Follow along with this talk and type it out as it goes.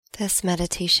This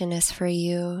meditation is for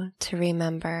you to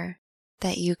remember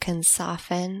that you can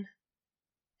soften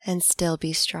and still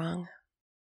be strong.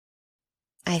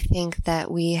 I think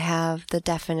that we have the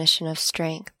definition of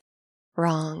strength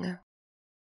wrong,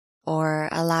 or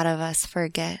a lot of us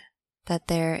forget that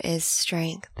there is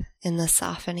strength in the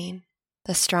softening.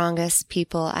 The strongest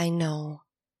people I know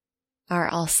are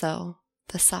also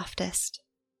the softest.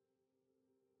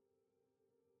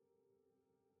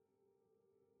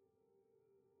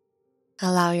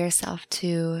 Allow yourself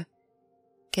to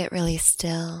get really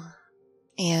still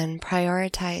and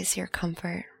prioritize your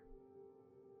comfort.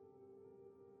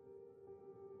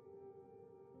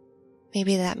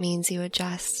 Maybe that means you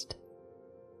adjust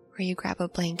or you grab a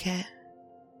blanket.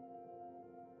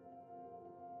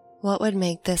 What would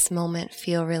make this moment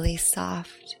feel really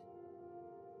soft,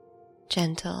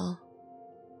 gentle,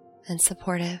 and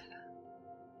supportive?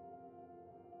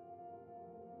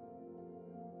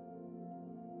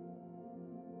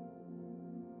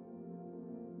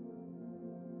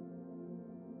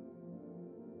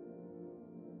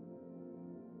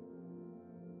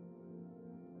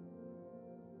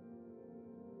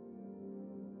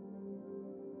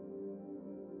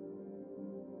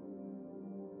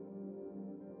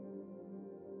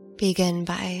 Begin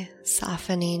by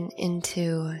softening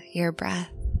into your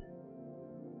breath.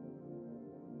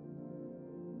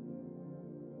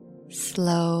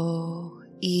 Slow,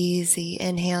 easy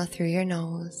inhale through your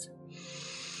nose.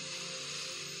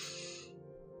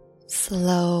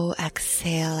 Slow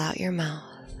exhale out your mouth.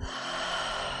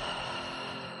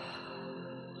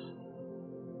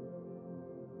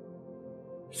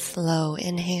 Slow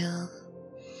inhale.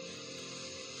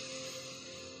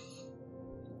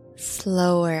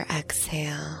 Slower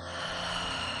exhale.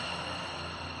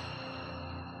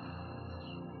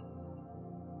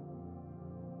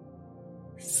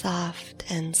 Soft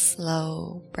and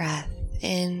slow breath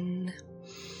in,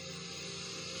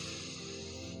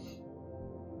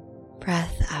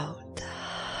 breath out.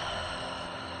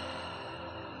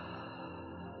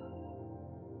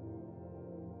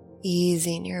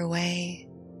 Easing your way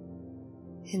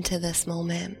into this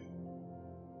moment.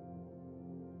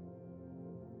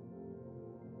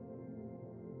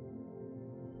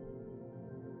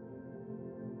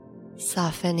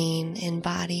 Softening in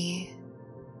body.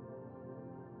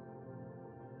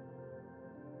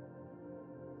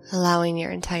 Allowing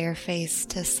your entire face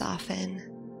to soften,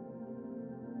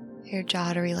 your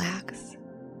jaw to relax.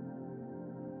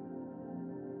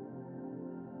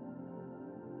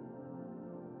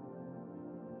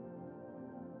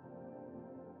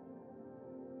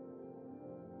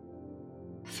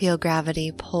 Feel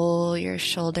gravity pull your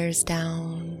shoulders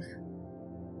down.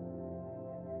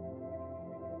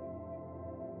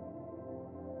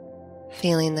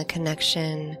 Feeling the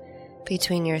connection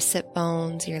between your sit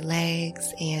bones, your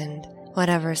legs, and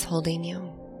whatever's holding you.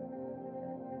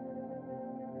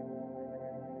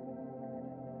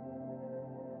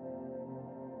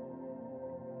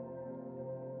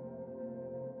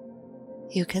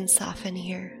 You can soften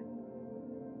here.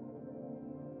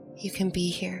 You can be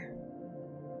here.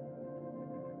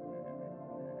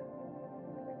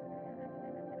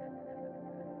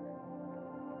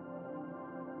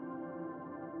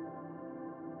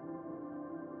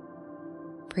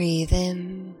 Breathe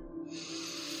in,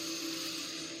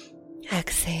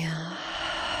 exhale.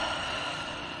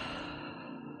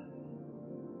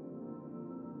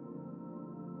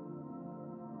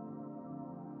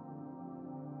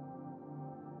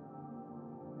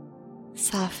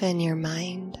 Soften your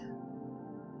mind.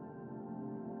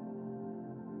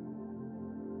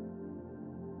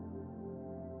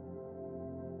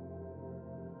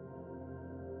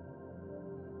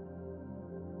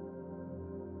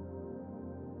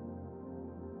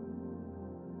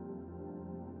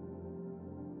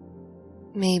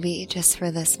 Maybe just for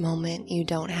this moment, you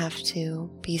don't have to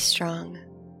be strong.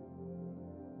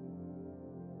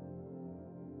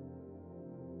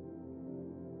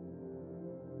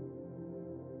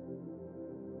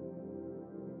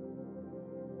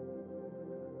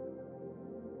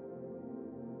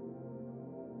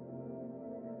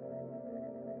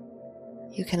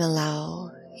 You can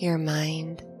allow your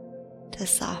mind to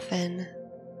soften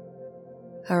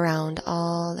around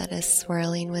all that is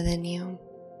swirling within you.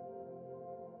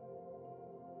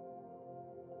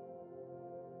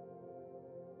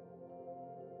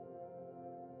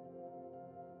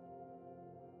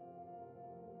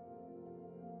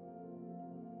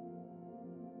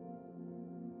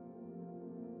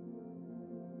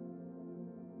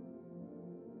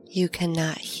 You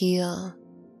cannot heal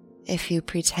if you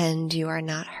pretend you are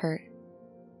not hurt.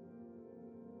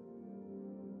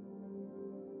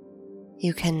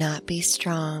 You cannot be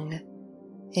strong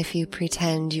if you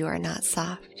pretend you are not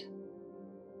soft.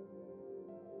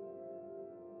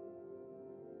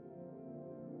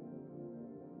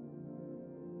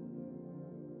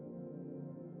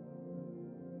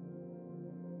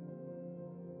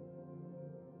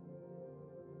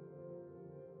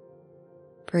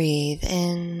 Breathe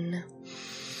in,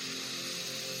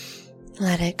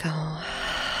 let it go.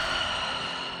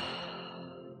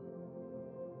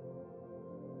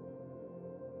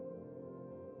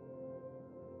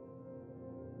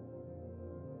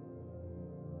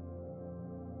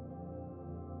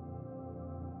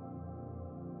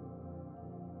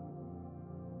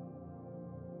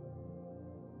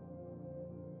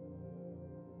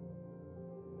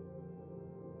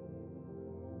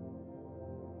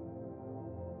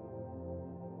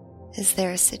 Is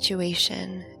there a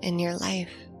situation in your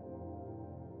life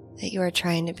that you are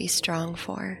trying to be strong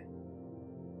for?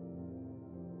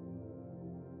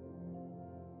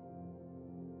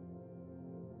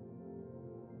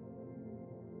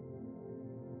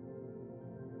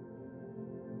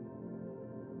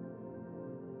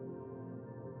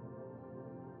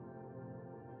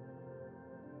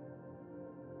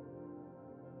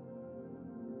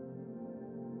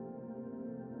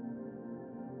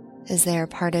 Is there a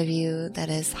part of you that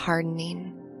is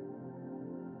hardening?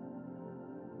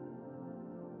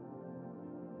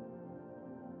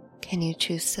 Can you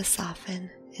choose to soften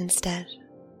instead?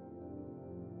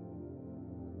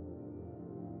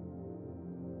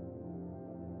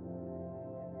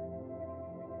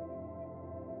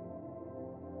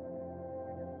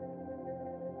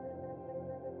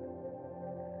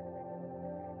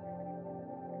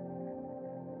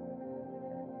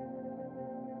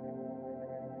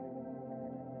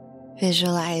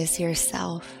 Visualize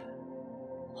yourself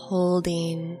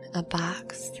holding a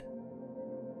box.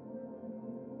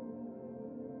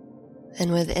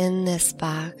 And within this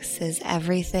box is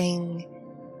everything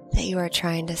that you are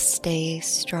trying to stay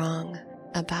strong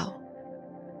about.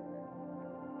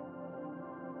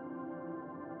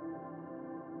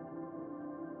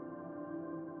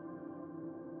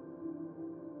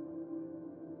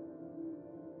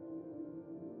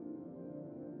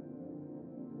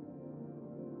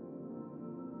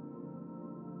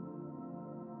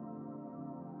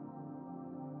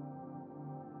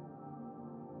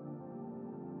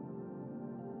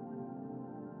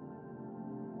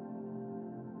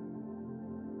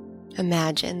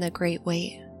 Imagine the great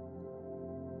weight.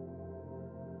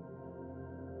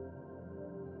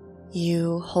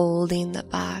 You holding the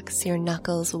box, your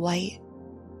knuckles white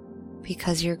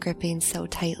because you're gripping so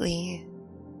tightly.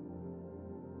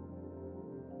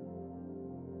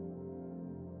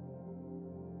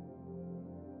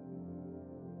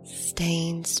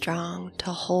 Staying strong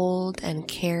to hold and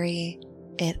carry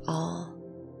it all.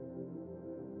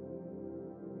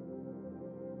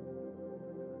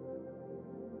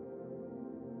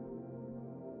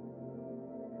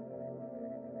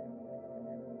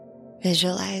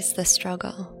 Visualize the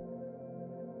struggle.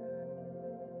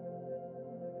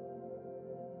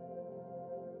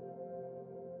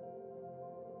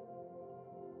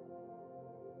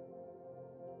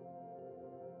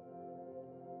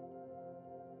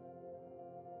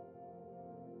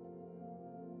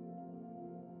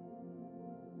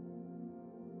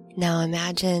 Now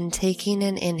imagine taking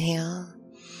an inhale,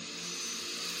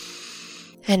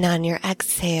 and on your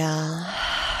exhale,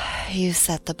 you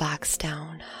set the box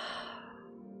down.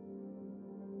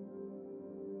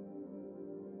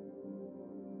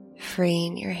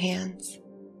 Freeing your hands,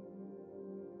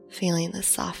 feeling the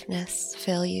softness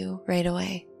fill you right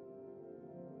away.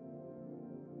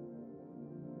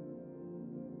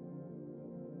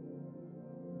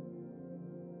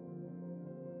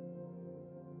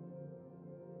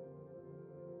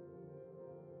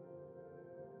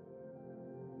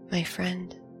 My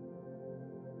friend,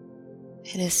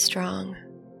 it is strong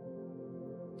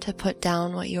to put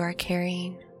down what you are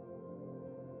carrying.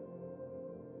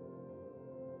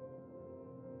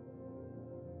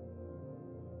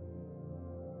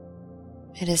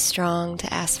 It is strong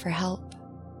to ask for help.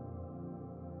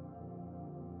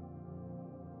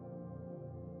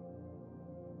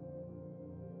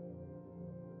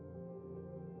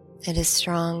 It is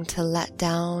strong to let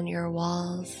down your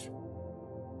walls.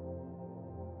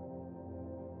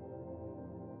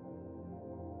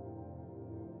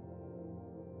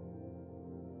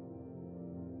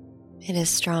 It is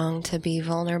strong to be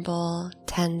vulnerable,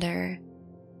 tender,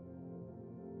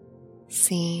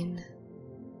 seen,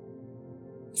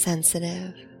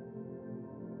 sensitive,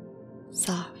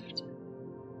 soft.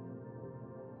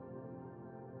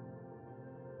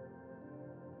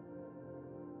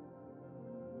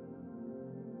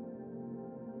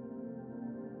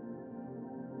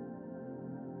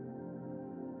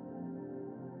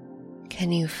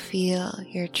 Can you feel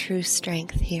your true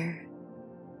strength here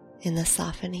in the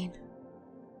softening?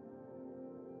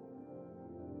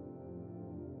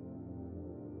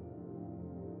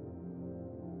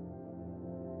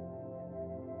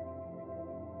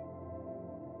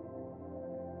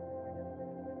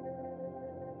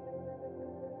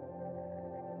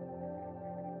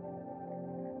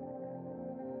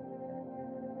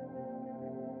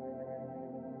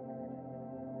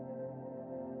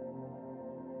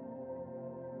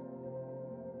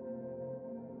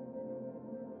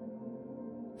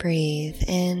 Breathe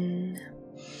in,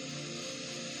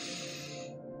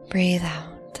 breathe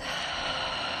out.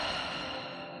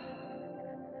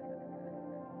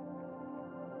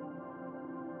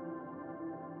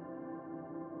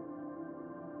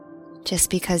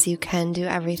 Just because you can do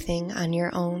everything on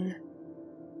your own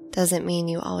doesn't mean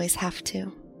you always have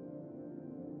to.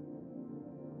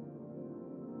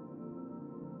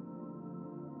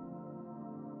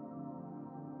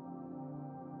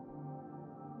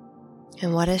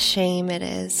 And what a shame it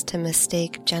is to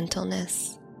mistake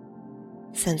gentleness,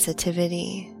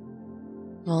 sensitivity,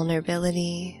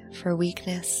 vulnerability for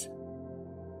weakness.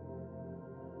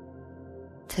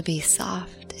 To be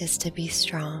soft is to be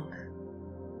strong.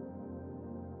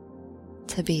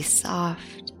 To be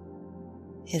soft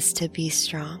is to be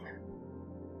strong.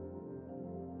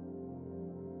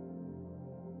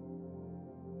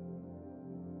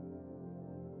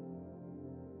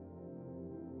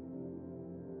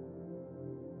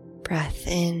 Breath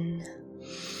in,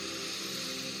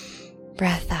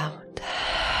 breath out.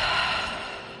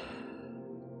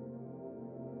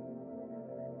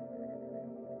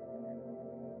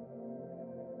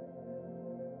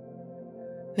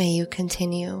 May you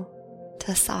continue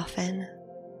to soften,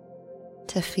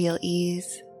 to feel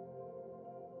ease,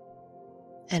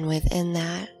 and within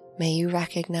that, may you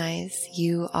recognize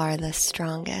you are the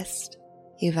strongest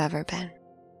you've ever been.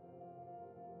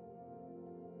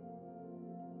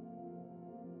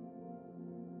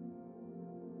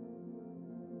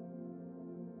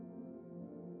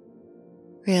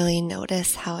 Really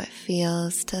notice how it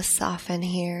feels to soften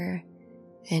here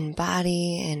in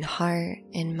body, in heart,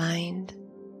 in mind.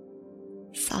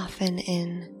 Soften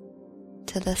in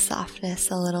to the softness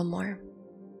a little more.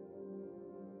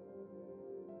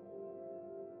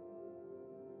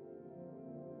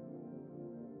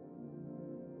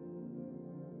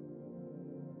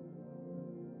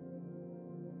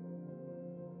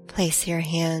 Place your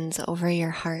hands over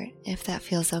your heart if that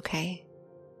feels okay.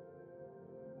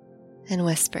 And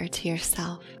whisper to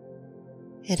yourself,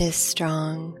 it is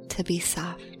strong to be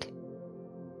soft.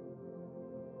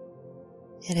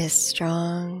 It is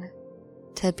strong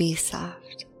to be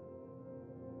soft.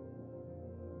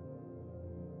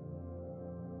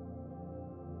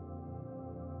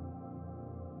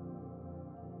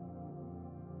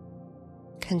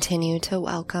 Continue to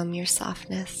welcome your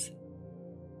softness.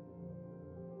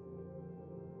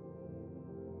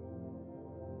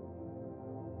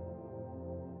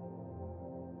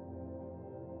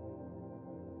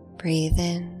 Breathe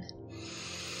in,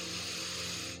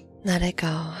 let it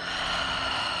go.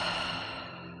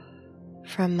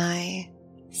 From my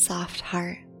soft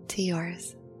heart to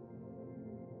yours.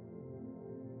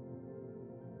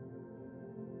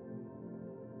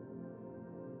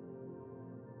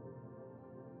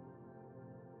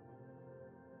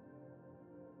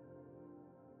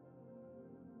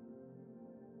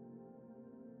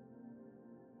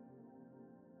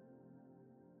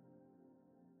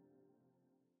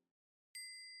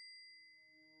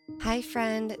 Hi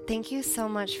friend, thank you so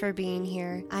much for being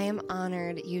here. I am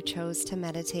honored you chose to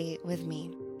meditate with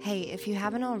me. Hey, if you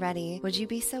haven't already, would you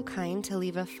be so kind to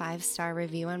leave a 5-star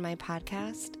review on my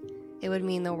podcast? It would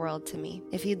mean the world to me.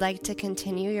 If you'd like to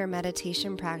continue your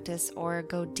meditation practice or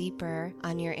go deeper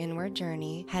on your inward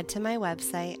journey, head to my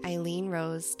website,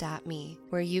 eileenrose.me,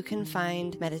 where you can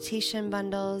find meditation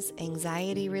bundles,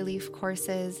 anxiety relief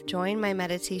courses, join my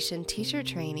meditation teacher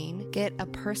training, get a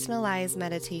personalized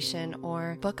meditation,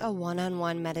 or book a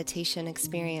one-on-one meditation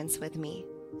experience with me.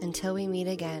 Until we meet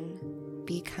again,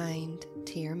 be kind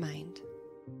to your mind.